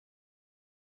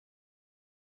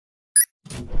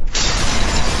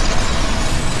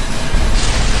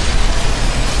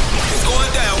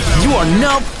are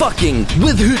now fucking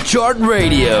with Hood Chart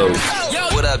Radio.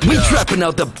 What up, We trapping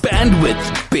out the bandwidth,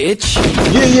 bitch.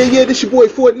 Yeah. This your boy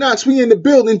Fort Knox. We in the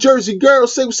building. Jersey girl,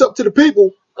 say what's up to the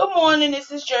people. Good morning, this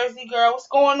is Jersey Girl. What's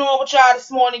going on with y'all this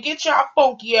morning? Get y'all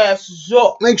funky asses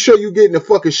up. Make sure you get in the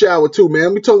fucking shower too,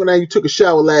 man. We talking now you took a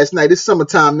shower last night. It's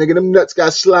summertime, nigga. Them nuts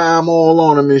got slime all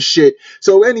on them and shit.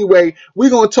 So anyway, we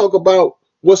gonna talk about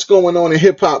what's going on in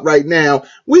hip-hop right now.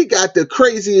 We got the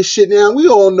craziest shit now. We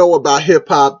all know about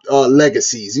hip-hop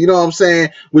legacies, you know what I'm saying?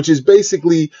 Which is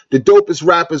basically the dopest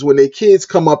rappers when their kids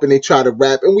come up and they try to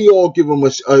rap, and we all give them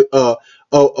a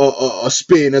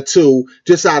spin or two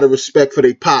just out of respect for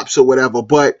their pops or whatever.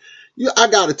 But I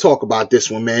got to talk about this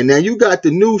one, man. Now, you got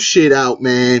the new shit out,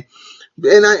 man.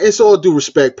 And it's all due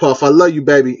respect, Puff. I love you,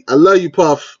 baby. I love you,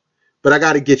 Puff. But I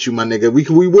got to get you, my nigga.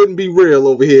 We wouldn't be real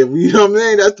over here. You know what I'm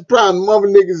saying? That's the problem. Mother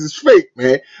niggas is fake,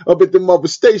 man. Up at the mother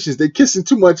stations. They kissing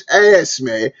too much ass,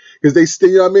 man. Because they still,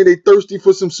 you know what I mean? They thirsty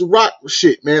for some Ciroc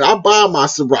shit, man. I buy my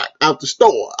Ciroc out the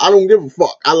store. I don't give a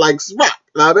fuck. I like Ciroc.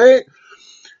 You know what I mean?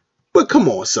 But come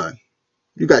on, son.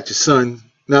 You got your son. You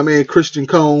know what I mean? Christian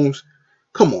Combs.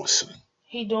 Come on, son.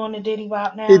 He doing the Diddy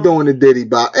bop now? He doing the Diddy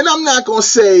bop. And I'm not going to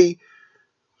say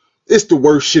it's the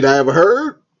worst shit I ever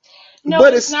heard. No,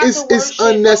 but it's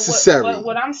unnecessary. But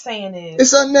what I'm saying is,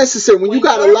 it's unnecessary when you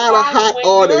got a lot of hot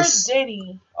artists.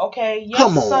 Diddy, okay, your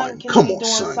come son on, can come be on,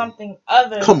 doing son. Something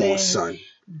other come than on, son.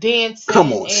 Dancing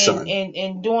come on, son.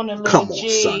 And doing a little come on,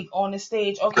 jig son. on the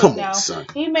stage. Okay, come now on, son.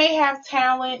 He may have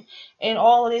talent and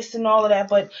all of this and all of that,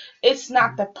 but it's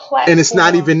not the platform. And it's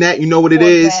not even that. You know what it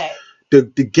is?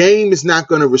 That. The game is not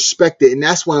going to respect it, and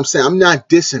that's what I'm saying. I'm not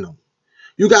dissing them.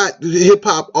 You got hip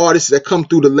hop artists that come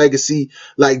through the legacy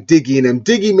like Diggy and them.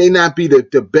 Diggy may not be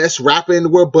the best rapper in the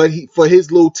world, but for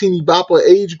his little teeny bopper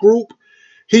age group,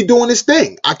 he doing his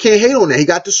thing. I can't hate on that. He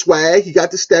got the swag, he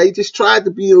got the style. He just tried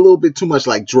to be a little bit too much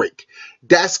like Drake.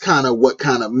 That's kind of what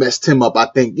kind of messed him up, I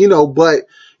think. But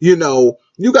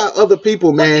you got other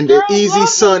people, man. The Easy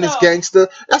Son is gangster.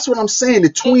 That's what I'm saying. The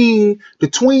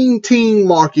tween teen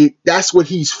market, that's what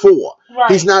he's for. Right.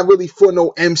 He's not really for no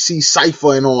MC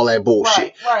Cypher and all that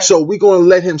bullshit. Right. So we're going to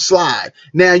let him slide.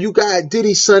 Now, you got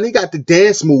Diddy's son. He got the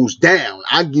dance moves down.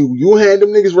 You had them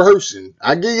niggas rehearsing.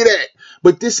 I give you that.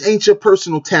 But this ain't your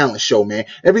personal talent show, man.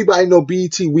 Everybody know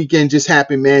BET weekend just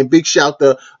happened, man. Big shout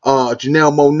to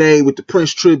Janelle Monáe with the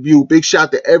Prince tribute. Big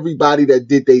shout to everybody that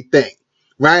did their thing,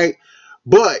 right?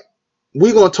 But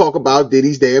we're going to talk about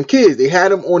Diddy's damn kids. They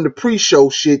had him on the pre-show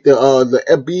shit,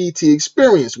 the BET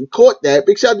experience. We caught that.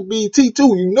 Big shout to BET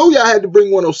too. You know y'all had to bring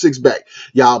 106 back.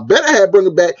 Y'all better have bring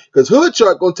it back because Hood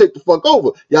Chart going to take the fuck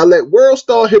over. Y'all let World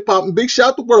Star Hip Hop, and big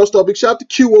shout to World Star, big shout to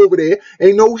Q over there.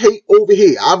 Ain't no hate over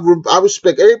here. I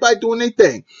respect everybody doing their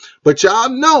thing. But y'all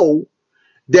know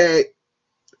that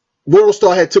World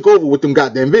Star had took over with them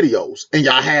goddamn videos. And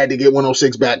y'all had to get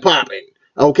 106 back popping.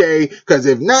 Okay? Because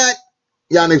if not,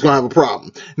 y'all niggas gonna have a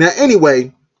problem. Now,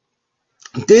 anyway,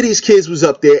 Diddy's kids was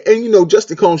up there, and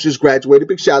Justin Combs just graduated.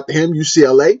 Big shout out to him,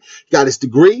 UCLA. Got his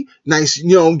degree. Nice,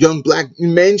 young black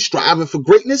men striving for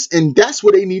greatness, and that's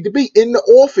where they need to be, in the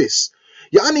office.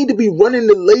 Y'all need to be running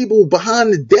the label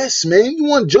behind the desk, man. You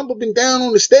want to jump up and down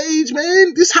on the stage,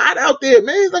 man? It's hot out there,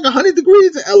 man. It's like 100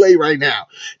 degrees in LA right now.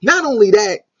 Not only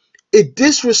that, it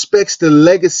disrespects the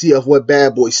legacy of what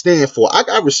Bad Boy stand for. I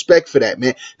got respect for that,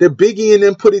 man. The Biggie and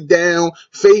them put it down.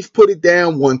 Faith put it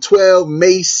down. 112,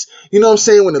 Mace. You know what I'm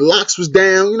saying? When the Locks was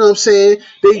down, you know what I'm saying?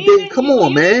 They come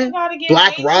on, man.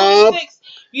 Black Rob.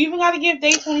 You even got to give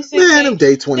Day 26. Man, them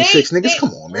Day 26 niggas,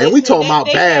 come on, man. We talking about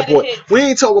Bad Boy. We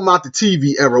ain't talking about the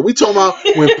TV era. We talking about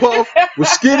when Puff was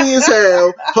skinny as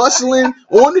hell, hustling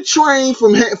on the train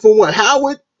from what?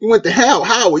 Howard? He went to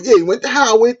Howard. Yeah, he went to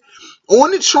Howard.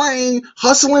 On the train,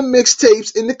 hustling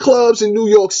mixtapes in the clubs in New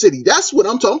York City. That's what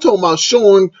I'm talking. I'm talking about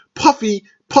showing Puff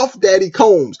Daddy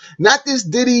Combs. Not this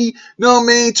Diddy, know what I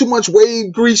mean? Too much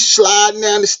wave grease sliding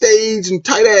down the stage and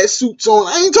tight ass suits on.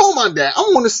 I ain't talking about that. I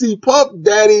want to see Puff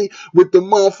Daddy with the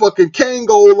motherfucking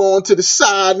Kangol on to the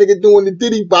side, nigga doing the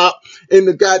Diddy bop in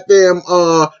the goddamn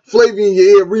Flavor in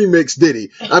Your Ear remix Diddy.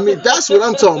 I mean, that's what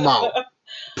I'm talking about.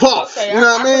 Puff, okay, you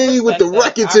know what I mean? With the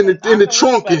records in the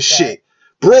trunk and shit.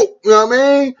 Broke, you know what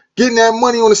I mean? Getting that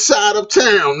money on the side of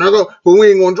town, nigga, but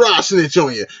we ain't gonna drive snitch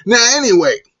on you. Now,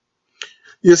 anyway,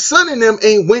 your son and them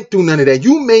ain't went through none of that.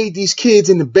 You made these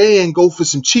kids in the band go for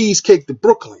some cheesecake to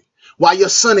Brooklyn, while your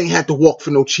son ain't had to walk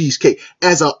for no cheesecake.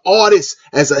 As an artist,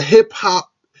 as a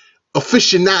hip-hop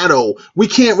aficionado, we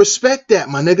can't respect that,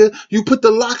 my nigga. You put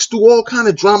the Locks through all kind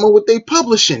of drama with they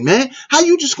publishing, man. How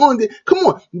you just going to, come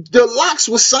on, the Locks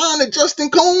was signed to Justin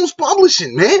Combs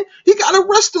Publishing, man. He got a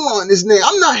restaurant in his name.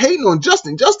 I'm not hating on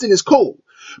Justin. Justin is cool.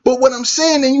 But what I'm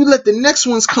saying, then you let the next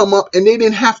ones come up and they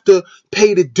didn't have to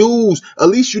pay the dues. At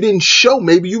least you didn't show.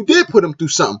 Maybe you did put them through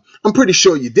something. I'm pretty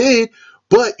sure you did.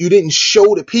 But you didn't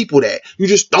show the people that. You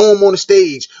just throw them on the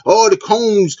stage. Oh, the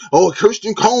Combs. Oh,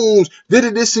 Christian Combs. Did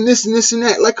it this and this and this and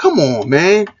that. Like, come on,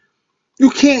 man. You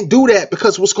can't do that,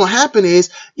 because what's going to happen is,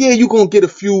 yeah, you're going to get a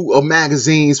few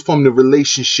magazines from the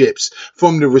relationships,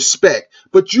 from the respect,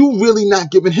 but you really not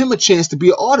giving him a chance to be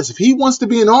an artist. If he wants to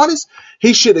be an artist,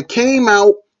 he should have came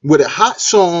out with a hot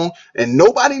song and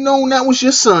nobody known that was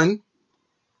your son.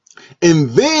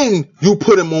 And then you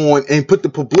put him on and put the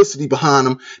publicity behind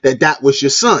him that was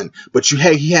your son. But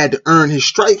he had to earn his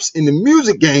stripes in the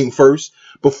music game first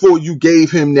before you gave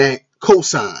him that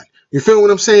cosign. You feel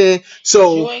what I'm saying?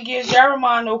 So you ain't give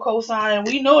Jeremiah no cosign, and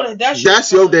we know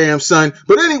that's your damn son.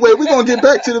 But anyway, we're gonna get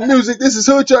back to the music. This is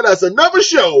Hood Chart. That's another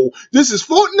show. This is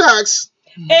Fort Knox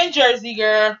and Jersey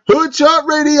Girl. Hood Chart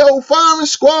Radio, firing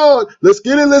squad. Let's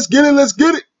get it. Let's get it. Let's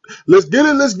get it. Let's get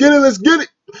it. Let's get it. Let's get it.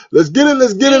 Let's get it.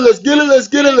 Let's get it. Let's get it. Let's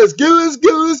get it. Let's get it. Let's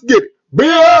get it. Let's get it.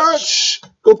 Bitch!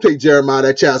 Go pay Jeremiah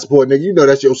that child support, nigga. You know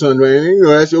that's your son, man. You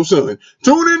know that's your son.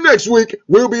 Tune in next week.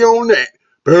 We'll be on that.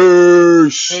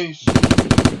 Peace.